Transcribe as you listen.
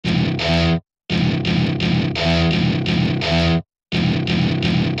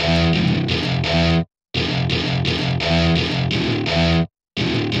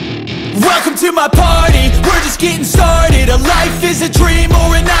to my party, we're just getting started. A life is a dream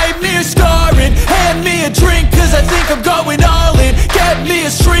or a nightmare scarring. Hand me a drink cause I think I'm going all in. Get me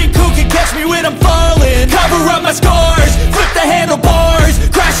a shrink who can catch me when I'm falling. Cover up my scars, flip the handlebars,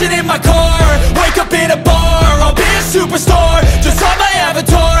 crashing in my car, wake up in a bar. I'll be a superstar, just on my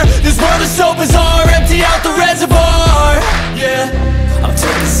avatar. This world is so bizarre, empty out the reservoir. Yeah, I'm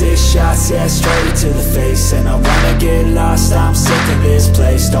taking 6 shots, yeah, straight to the face. And I wanna get lost, I'm sick of this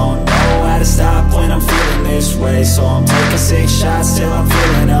place. Don't know how to stop when I'm feeling this way. So I'm taking 6 shots till I'm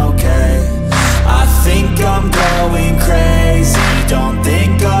feeling okay. I think I'm going crazy, don't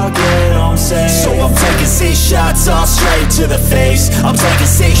think I'll get home safe. So I'm taking 6 shots, all straight to the face. I'm taking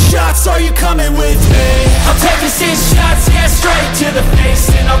 6 shots, are you coming with me? I'm taking 6 shots, yeah, straight to the face.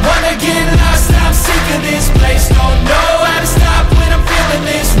 And I wanna get lost, I'm sick of this place. Don't know how to stop when I'm feeling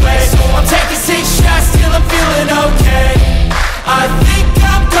this way. So I'm taking 6 shots till I'm feeling okay. I think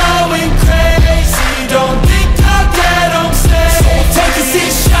I'm going crazy, don't think I'll get home safe. So I'm taking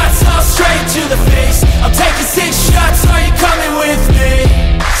 6 shots, all straight to the face. I'm taking 6 shots, are you coming with me?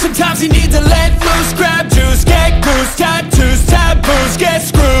 Sometimes you need to let loose, grab juice, get goose, tattoos, taboos, get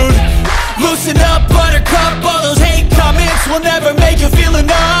screwed. Loosen up, buttercup, all those hate comments will never make you feel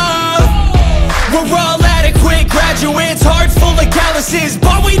enough. We're all adequate graduates, heart full of calluses,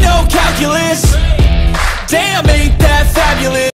 but we know calculus. Damn, ain't that fabulous?